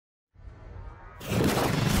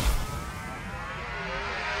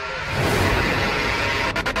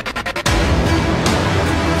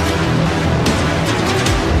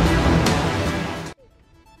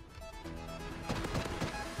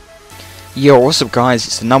Yo, what's up guys,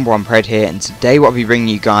 it's the #1 Pred here, and today what I'll be bringing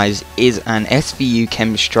you guys is an SVU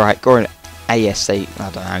KEM strike, or an ASA, I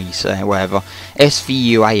don't know how you say it, whatever,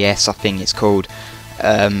 SVU AS I think it's called,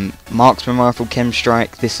 marksman rifle KEM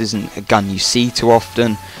strike. This isn't a gun you see too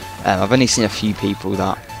often. I've only seen a few people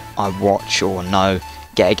that I watch or know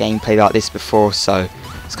get a gameplay like this before, so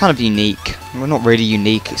it's kind of unique. Well, not really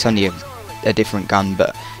unique, it's only a different gun,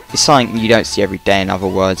 but it's something you don't see every day in other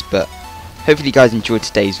words. But hopefully you guys enjoyed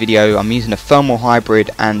today's video. I'm using a thermal hybrid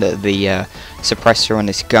and the suppressor on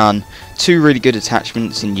this gun. Two really good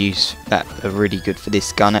attachments in use that are really good for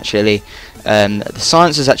this gun actually. The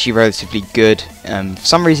silencer is actually relatively good. For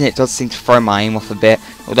some reason it does seem to throw my aim off a bit,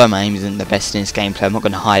 although my aim isn't the best in this gameplay, I'm not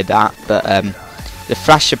going to hide that. But the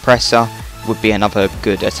flash suppressor would be another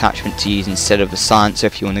good attachment to use instead of the silencer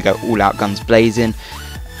if you want to go all out guns blazing.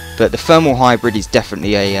 But the thermal hybrid is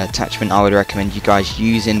definitely a attachment I would recommend you guys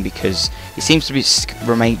using, because it seems to be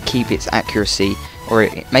keep its accuracy, or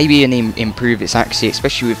it maybe improve its accuracy,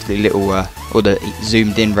 especially with the little or the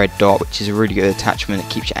zoomed in red dot, which is a really good attachment. It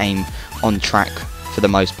keeps your aim on track for the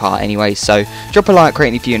most part anyway. So drop a like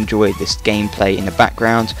rating if you enjoyed this gameplay in the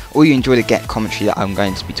background, or you enjoy the commentary that I'm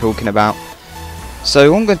going to be talking about.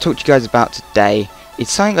 So what I'm going to talk to you guys about today is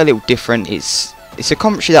something a little different. It's a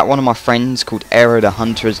commentary that one of my friends called Aero the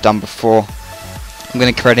Hunter has done before. I'm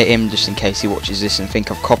going to credit him just in case he watches this and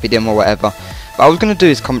think I've copied him or whatever. But I was going to do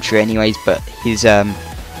his commentary anyways, but his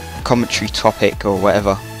commentary topic or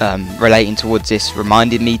whatever relating towards this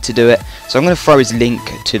reminded me to do it. So I'm going to throw his link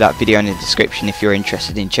to that video in the description if you're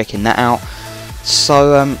interested in checking that out.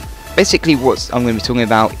 So basically what I'm going to be talking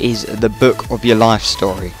about is the book of your life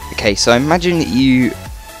story. Okay, so imagine that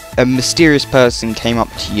a mysterious person came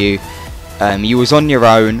up to you. You was on your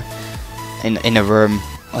own, in a room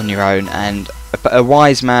on your own, and a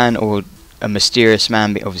wise man, or a mysterious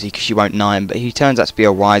man, obviously because you won't know him, but he turns out to be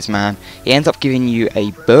a wise man. He ends up giving you a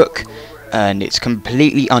book, and it's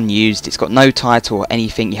completely unused. It's got no title or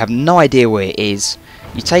anything. You have no idea where it is.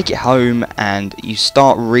 You take it home and you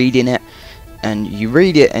start reading it, and you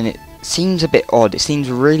read it, and it seems a bit odd. It seems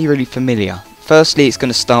really, really familiar. Firstly, it's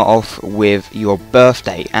going to start off with your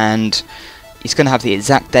birthday, and it's going to have the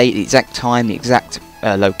exact date, the exact time, the exact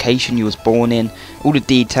location you was born in, all the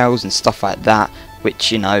details and stuff like that,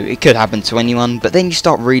 which, you know, it could happen to anyone. But then you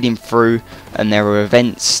start reading through, and there are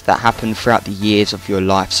events that happen throughout the years of your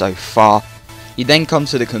life so far. You then come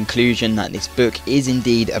to the conclusion that this book is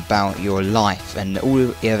indeed about your life, and all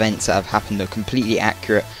the events that have happened are completely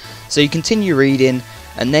accurate. So you continue reading,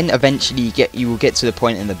 and then eventually you will get to the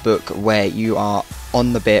point in the book where you are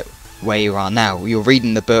on the bit where you are now. You're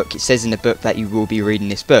reading the book. It says in the book that you will be reading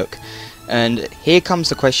this book, and here comes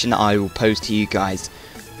the question that I will pose to you guys.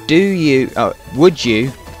 Would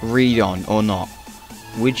you read on or not?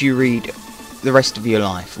 Would you read the rest of your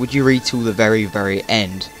life? Would you read till the very, very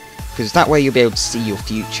end? Because that way you'll be able to see your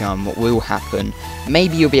future and what will happen.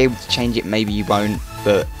 Maybe you'll be able to change it, maybe you won't,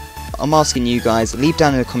 but I'm asking you guys, leave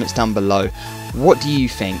down in the comments down below, what do you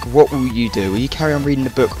think? What will you do? Will you carry on reading the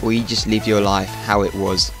book, or will you just live your life how it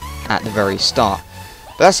was at the very start?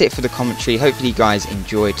 But that's it for the commentary. Hopefully you guys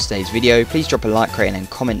enjoyed today's video. Please drop a like rating and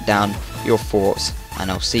comment down your thoughts,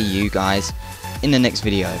 and I'll see you guys in the next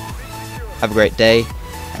video. Have a great day,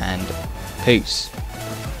 and peace.